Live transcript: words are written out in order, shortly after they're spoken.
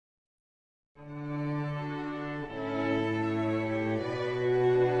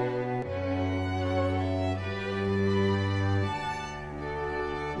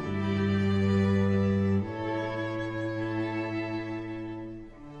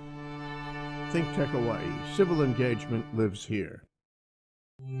ThinkTech Hawaii. Civil engagement lives here.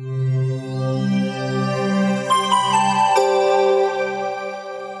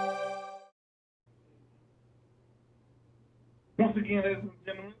 Once again, ladies and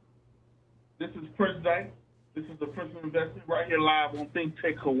gentlemen, this is Prince Dyke. This is the Prince of Investment right here live on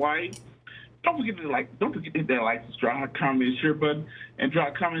ThinkTech Hawaii. Don't forget to hit that like, subscribe, comment, share button, and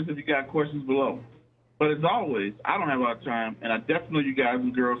drop comments if you got questions below. But as always, I don't have a lot of time, and I definitely know you guys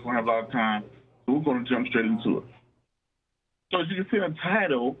and girls don't have a lot of time, so we're going to jump straight into it. So as you can see in the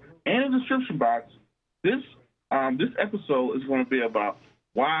title and in the description box, this episode is going to be about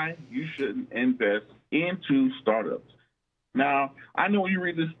why you shouldn't invest into startups. Now, I know when you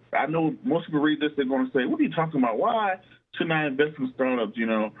read this, I know most people read this, they're going to say, what are you talking about? Why shouldn't I invest in startups?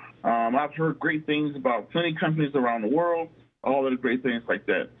 I've heard great things about plenty of companies around the world, all of the great things like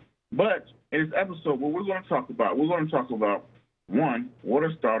that. But in this episode, what we're going to talk about, one, what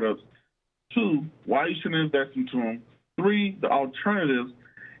are startups? Two, why you shouldn't invest into them. Three, the alternatives.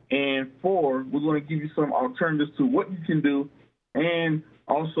 And four, we're going to give you some alternatives to what you can do and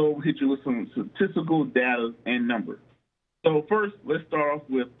also hit you with some statistical data and numbers. So first, let's start off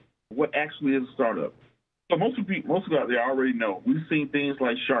with what actually is a startup. So most of you out there already know. We've seen things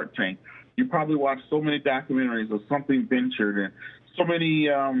like Shark Tank. You probably watched so many documentaries of something ventured and so many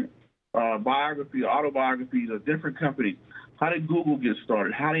autobiographies of different companies. How did Google get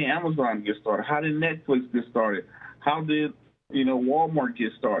started? How did Amazon get started? How did Netflix get started? How did Walmart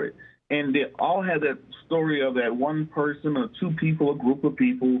get started? And they all had that story of that one person or two people, a group of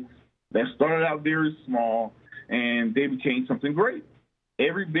people that started out very small and they became something great.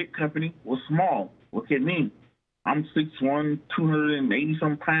 Every big company was small. Look at me. I'm 6'1",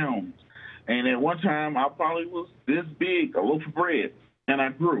 280-some pounds. And at one time, I probably was this big, a loaf of bread, and I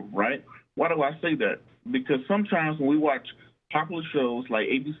grew, right? Why do I say that? Because sometimes when we watch popular shows like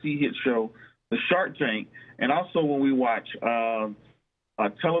ABC hit show, The Shark Tank, and also when we watch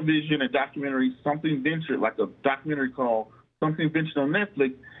television and documentaries, Something Ventured, like a documentary called Something Ventured on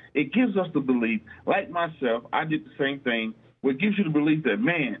Netflix, it gives us the belief, like myself, I did the same thing, where it gives you the belief that,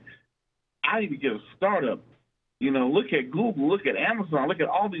 man, I need to get a startup. Look at Google, look at Amazon, look at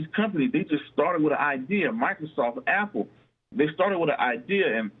all these companies. They just started with an idea. Microsoft, Apple, they started with an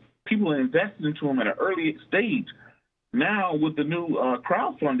idea, and people invested into them at an early stage. Now, with the new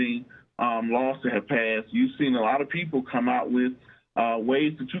crowdfunding laws that have passed, you've seen a lot of people come out with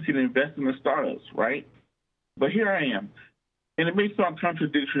ways that you can invest in the startups, right? But here I am. And it may sound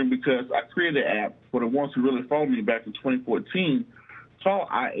contradictory because I created an app for the ones who really followed me back in 2014 called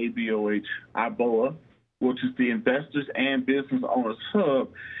IABOA, which is the Investors and Business Owners Hub.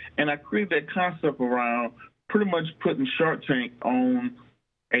 And I created that concept around pretty much putting Shark Tank on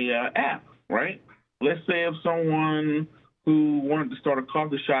a app, right? Let's say if someone who wanted to start a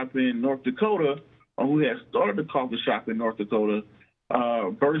coffee shop in North Dakota or who has started a coffee shop in North Dakota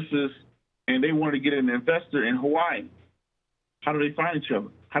and they wanted to get an investor in Hawaii. How do they find each other?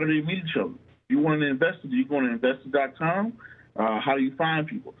 How do they meet each other? You want an investor? Do you go to investor.com? How do you find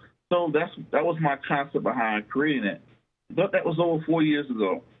people? So that was my concept behind creating it. But that was over 4 years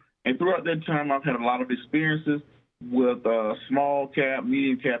ago. And throughout that time, I've had a lot of experiences with small cap,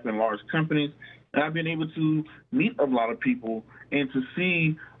 medium cap, and large companies. And I've been able to meet a lot of people and to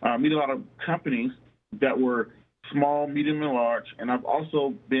meet a lot of companies that were small, medium, and large. And I've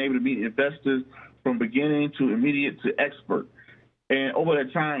also been able to meet investors from beginning to immediate to expert. And over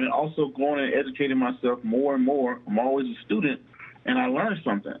that time, and also going and educating myself more and more, I'm always a student, and I learned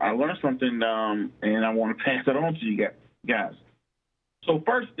something. And I want to pass that on to you guys. So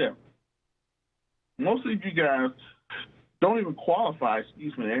first step, most of you guys don't even qualify,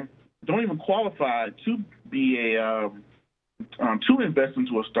 to be to invest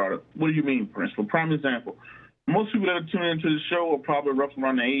into a startup. What do you mean, Prince? For prime example, most people that are tuning into the show are probably roughly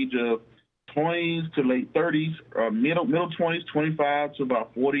around the age of 20s to late 30s, middle 20s, 25 to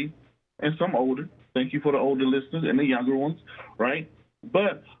about 40, and some older. Thank you for the older listeners and the younger ones, right?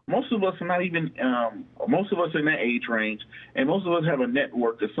 But most of us are not even, most of us are in that age range, and most of us have a net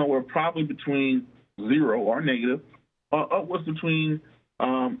worth that's somewhere probably between zero or negative, upwards between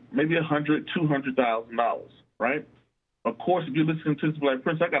maybe $100,000, $200,000, right? Of course, if you're listening to this like,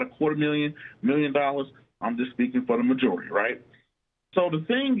 Prince, I got $250,000, $1 million. I'm just speaking for the majority, right? So the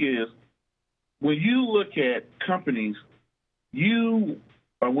thing is, when you look at companies, when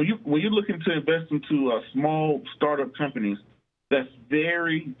you're looking to invest into small startup companies, that's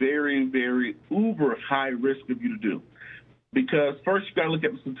very, very, very uber high risk of you to do. Because first you got to look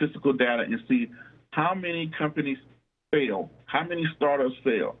at the statistical data and see how many companies fail, how many startups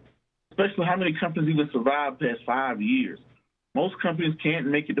fail, especially how many companies even survive past 5 years. Most companies can't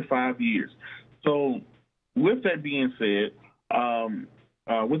make it to 5 years. So with that being said,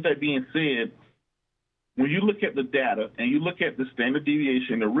 when you look at the data and you look at the standard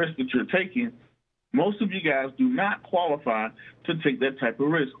deviation, the risk that you're taking, most of you guys do not qualify to take that type of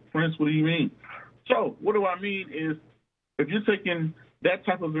risk. Prince, what do you mean? So what do I mean is, if you're taking that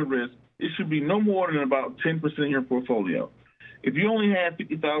type of a risk, it should be no more than about 10% of your portfolio. If you only have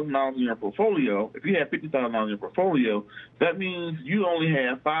 $50,000 in your portfolio, that means you only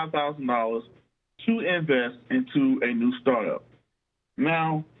have $5,000 to invest into a new startup.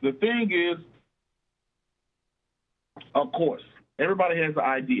 Now, the thing is, of course, everybody has an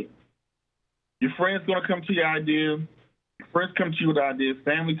idea. Your friend's going to come to your idea. Your friends come to you with the idea.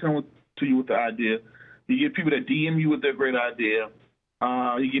 Family come to you with the idea. You get people that DM you with their great idea.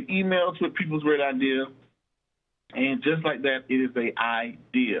 You get emails with people's great idea. And just like that, it is an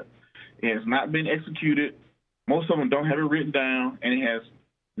idea. It has not been executed. Most of them don't have it written down, and it has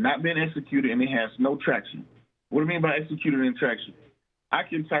not been executed, and it has no traction. What do I mean by executed and traction? I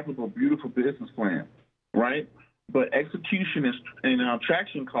can type up a beautiful business plan, right? But execution and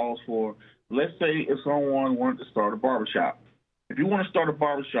traction calls for, let's say if someone wanted to start a barbershop. If you want to start a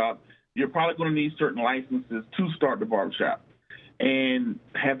barbershop, you're probably going to need certain licenses to start the barbershop. And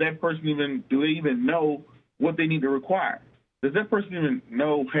have that person do they even know what they need to require? Does that person even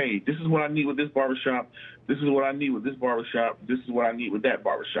know, hey, this is what I need with this barbershop, this is what I need with this barbershop, this is what I need with that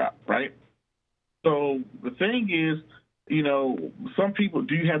barbershop, right? So the thing is, some people,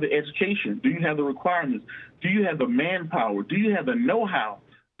 do you have the education? Do you have the requirements? Do you have the manpower? Do you have the know-how?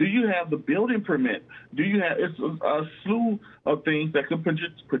 Do you have the building permit? Do you have, it's a slew of things that could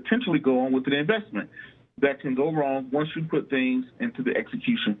potentially go on with an investment that can go wrong once you put things into the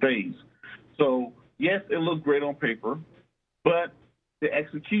execution phase. So yes, it looks great on paper, but the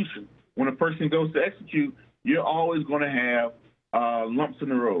execution, when a person goes to execute, you're always going to have lumps in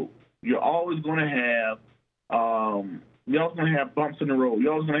the road. You're always going to have bumps in the road.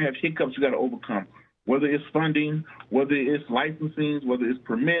 You're always going to have hiccups you got to overcome, whether it's funding, whether it's licensing, whether it's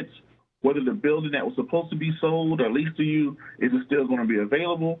permits, whether the building that was supposed to be sold or leased to you is it still going to be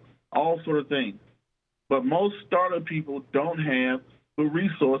available, all sort of things. But most startup people don't have the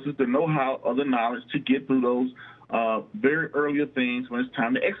resources, the know-how, or the knowledge to get through those very earlier things when it's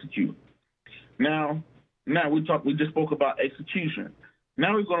time to execute. Now we just spoke about execution.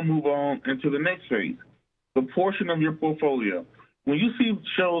 Now we're going to move on into the next phase, the portion of your portfolio. When you see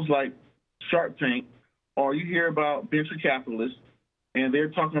shows like Shark Tank, or you hear about venture capitalists, and they're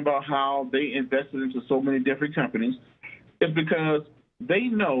talking about how they invested into so many different companies, it's because they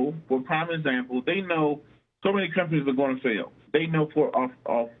know, for prime example, they know so many companies are going to fail. They know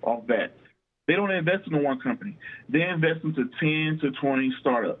off that. They don't invest in one company. They invest into 10 to 20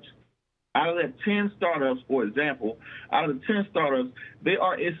 startups. Out of that 10 startups, for example, out of the 10 startups, they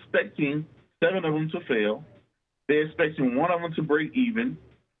are expecting 7 of them to fail. They're expecting 1 of them to break even.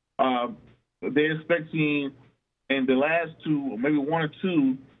 They're expecting, in the last 2, or maybe 1 or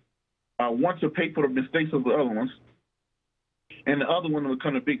 2, one to pay for the mistakes of the other ones, and the other one will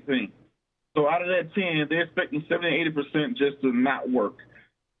become a big thing. So out of that 10, they're expecting 70 to 80% just to not work,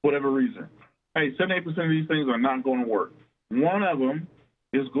 for whatever reason. Hey, 78% of these things are not going to work. One of them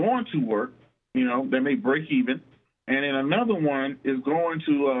is going to work, they may break even, and then another one is going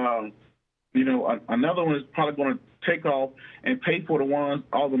to, another one is probably going to take off and pay for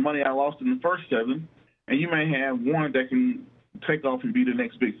all the money I lost in the first 7, and you may have one that can take off and be the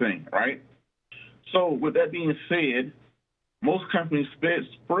next big thing, right? So with that being said, most companies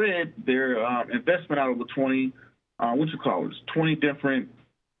spread their investment out over 20, 20 different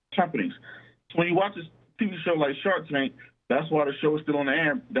companies. So when you watch this TV show like Shark Tank, that's why the show is still on the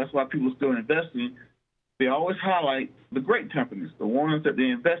air. That's why people are still investing. They always highlight the great companies, the ones that they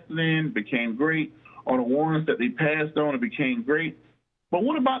invested in, became great, or the ones that they passed on and became great. But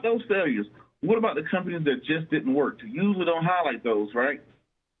what about those failures? What about the companies that just didn't work? You usually don't highlight those, right?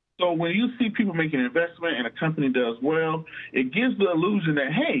 So when you see people making an investment and a company does well, it gives the illusion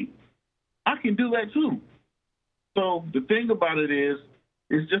that, hey, I can do that too. So the thing about it is,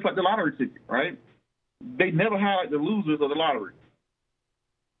 it's just like the lottery ticket, right? They never highlight the losers of the lottery.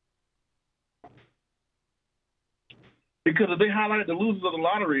 Because if they highlight the losers of the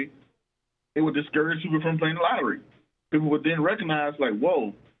lottery, it would discourage people from playing the lottery. People would then recognize, like,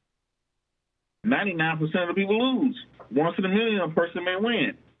 whoa, 99% of the people lose. Once in a million, a person may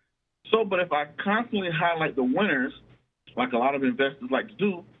win. So, but if I constantly highlight the winners, like a lot of investors like to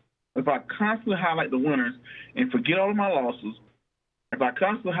do, if I constantly highlight the winners and forget all of my losses, if I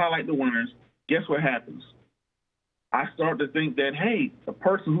constantly highlight the winners, guess what happens? I start to think that, hey, a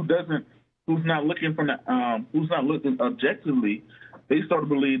person who who's not looking who's not looking objectively, they start to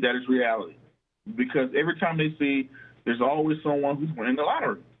believe that it's reality, because every time they see there's always someone who's winning the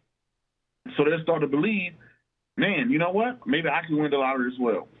lottery. So they start to believe, man, you know what? Maybe I can win the lottery as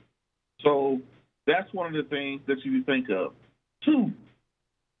well. So that's one of the things that you think of. Two,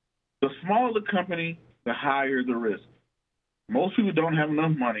 the smaller the company, the higher the risk. Most people don't have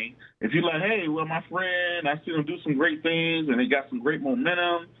enough money. If you're like, hey, well, my friend, I see them do some great things and they got some great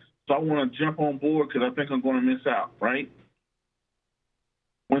momentum, so I want to jump on board because I think I'm going to miss out, right?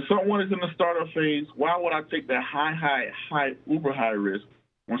 When someone is in the startup phase, why would I take that high, uber high risk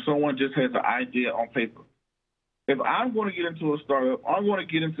when someone just has an idea on paper? If I'm going to get into a startup, I'm going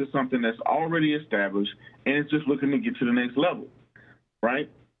to get into something that's already established and it's just looking to get to the next level, right?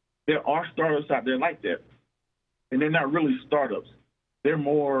 There are startups out there like that, and they're not really startups. They're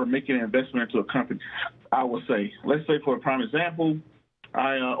more making an investment into a company, I would say. Let's say, for a prime example,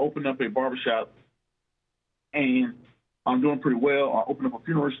 I opened up a barbershop, and I'm doing pretty well. I opened up a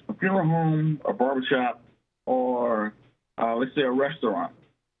funeral home, a barbershop, or let's say a restaurant.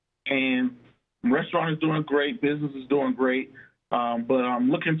 And the restaurant is doing great, business is doing great, but I'm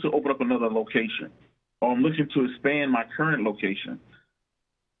looking to open up another location, or I'm looking to expand my current location.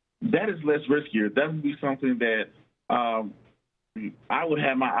 That is less riskier. That would be something that I would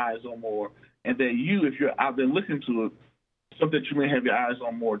have my eyes on more, and that you, if you're out there looking to it, something that you may have your eyes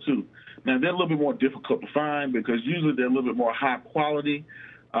on more too. Now, they're a little bit more difficult to find because usually they're a little bit more high quality.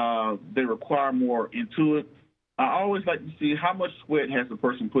 They require more into it. I always like to see how much sweat has the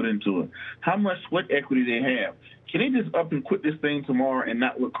person put into it, how much sweat equity they have. Can they just up and quit this thing tomorrow and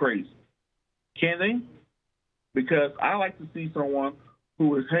not look crazy? Can they? Because I like to see someone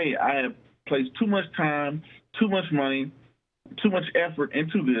who is, hey, I have placed too much time, too much money, too much effort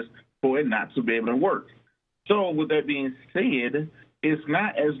into this for it not to be able to work. So with that being said, it's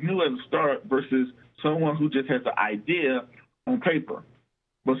not as new as a startup versus someone who just has an idea on paper,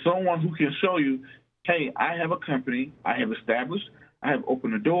 but someone who can show you, hey, I have a company, I have established, I have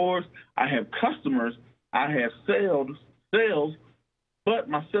opened the doors, I have customers, I have sales, but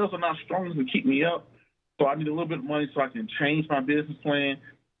my sales are not strong enough to keep me up, so I need a little bit of money so I can change my business plan.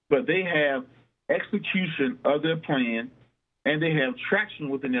 But they have execution of their plan, and they have traction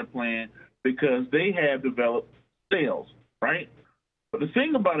within their plan because they have developed sales, right? But the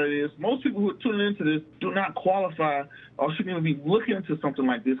thing about it is most people who are tuning into this do not qualify or shouldn't even be looking into something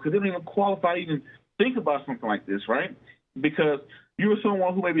like this because they don't even qualify to even think about something like this, right? Because you're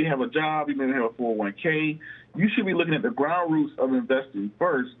someone who maybe have a job, you maybe have a 401k, you should be looking at the ground roots of investing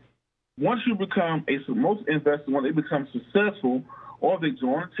first. Once you become most investors, when they become successful, or they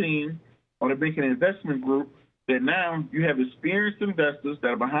join a team, or they make an investment group, that now you have experienced investors that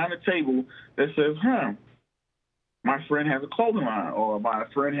are behind the table that says, my friend has a clothing line, or my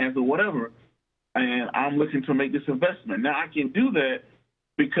friend has a whatever, and I'm looking to make this investment. Now, I can do that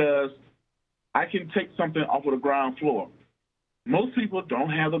because I can take something off of the ground floor. Most people don't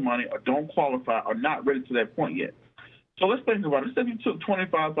have the money or don't qualify or not ready to that point yet. So let's think about it. Let's say you took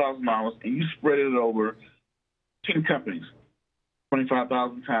 $25,000 and you spread it over 10 companies.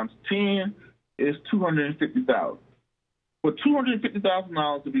 25,000 times 10 is $250,000. For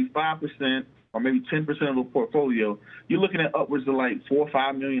 $250,000 to be 5% or maybe 10% of a portfolio, you're looking at upwards of like $4 or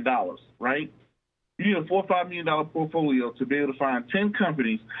 $5 million, right? You need a $4 or $5 million portfolio to be able to find 10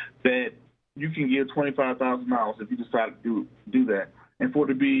 companies that you can give $25,000 if you decide to do that, and for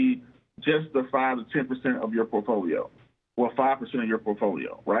it to be just the 5 to 10% of your portfolio, or 5% of your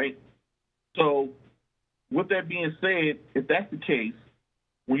portfolio, right? So with that being said, if that's the case,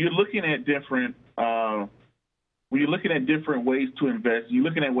 when you're looking at different ways to invest, you're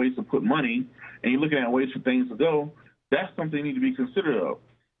looking at ways to put money, and you're looking at ways for things to go, that's something you need to be considerate of.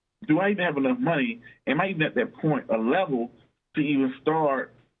 Do I even have enough money? Am I even at that point, a level, to even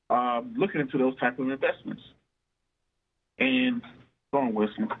start looking into those type of investments? And go on,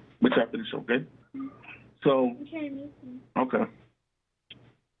 Wilson, which I finish, okay? So, okay.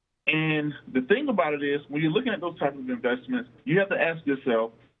 And the thing about it is, when you're looking at those type of investments, you have to ask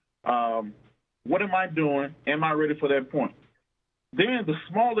yourself, what am I doing? Am I ready for that point? Then the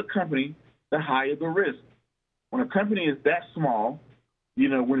smaller the company, the higher the risk. When a company is that small, you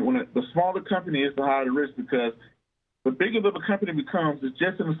know, the smaller the company is, the higher the risk, because the bigger the company becomes, it's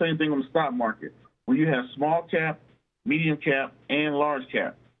just in the same thing on the stock market. When you have small cap, medium cap, and large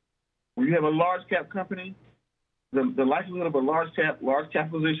cap. When you have a large cap company, the likelihood of a large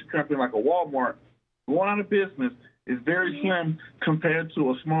capitalization company like a Walmart going out of business is very slim compared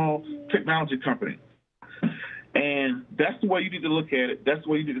to a small technology company. And that's the way you need to look at it. That's the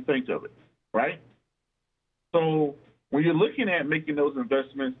way you need to think of it, right? So when you're looking at making those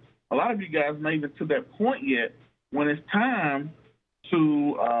investments, a lot of you guys not even to that point yet when it's time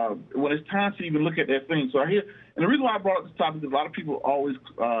to even look at that thing. So and the reason why I brought up this topic is a lot of people always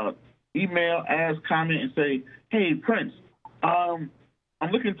email, ask, comment, and say, "Hey, Prince, I'm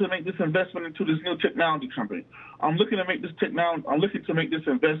looking to make this investment into this new technology company. I'm looking to make this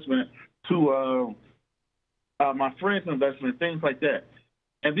investment to my friend's investment, things like that."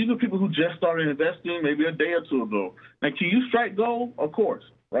 And these are people who just started investing maybe a day or two ago. Now, can you strike gold? Of course,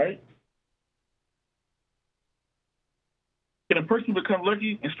 right? Can a person become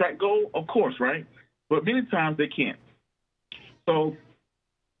lucky and strike gold? Of course, right? But many times they can't. So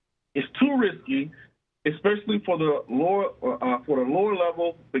it's too risky, especially for the lower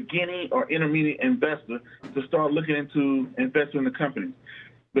level, beginning or intermediate investor to start looking into investing in the companies.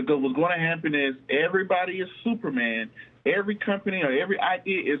 Because what's going to happen is everybody is Superman. Every company or every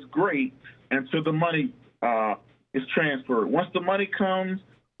idea is great until the money is transferred. Once the money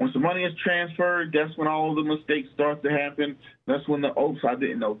is transferred, that's when all the mistakes start to happen. That's when oops, I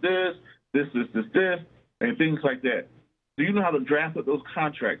didn't know this, and things like that. Do you know how to draft up those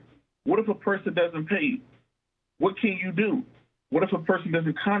contracts? What if a person doesn't pay you? What can you do? What if a person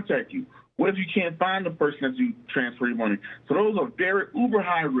doesn't contact you? What if you can't find the person as you transfer your money? So those are very uber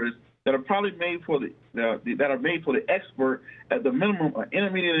high risks that are probably made for the expert, at the minimum, an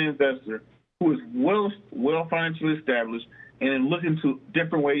intermediate investor who is well financially established and looking to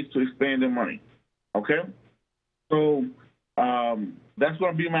different ways to expand their money. Okay, so that's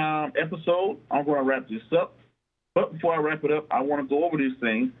going to be my episode. I'm going to wrap this up, but before I wrap it up, I want to go over these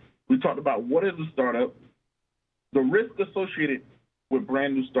things. We talked about what is a startup, the risk associated with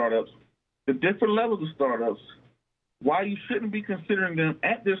brand new startups, the different levels of startups, why you shouldn't be considering them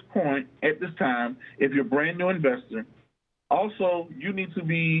at this point, at this time, if you're a brand new investor. Also, you need to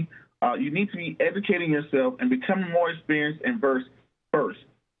be educating yourself and becoming more experienced and versed first.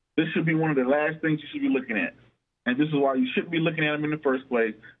 This should be one of the last things you should be looking at. And this is why you shouldn't be looking at them in the first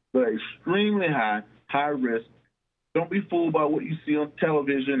place. They're extremely high risk. Don't be fooled by what you see on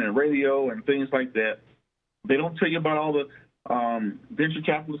television and radio and things like that. They don't tell you about all the venture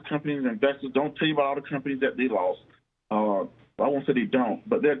capitalist companies and investors. Don't tell you about all the companies that they lost. I won't say they don't,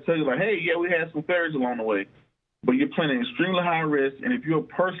 but they'll tell you like, hey, yeah, we had some failures along the way. But you're playing an extremely high risk, and if you're a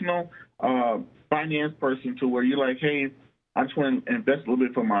personal finance person to where you're like, hey, I just want to invest a little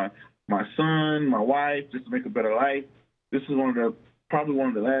bit for my son, my wife, just to make a better life, this is probably one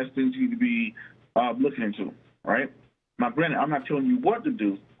of the last things you need to be looking into, right? Now, granted, I'm not telling you what to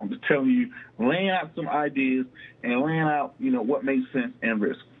do. I'm just telling you, laying out some ideas and laying out, what makes sense and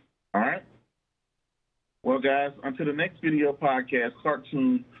risk. All right? Well, guys, until the next video, podcast,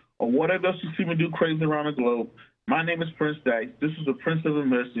 cartoon, or whatever else you see me do crazy around the globe, my name is Prince Dykes. This is the Prince of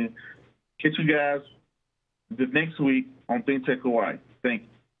Investing. Catch you guys the next week on ThinkTech Hawaii. Thank you.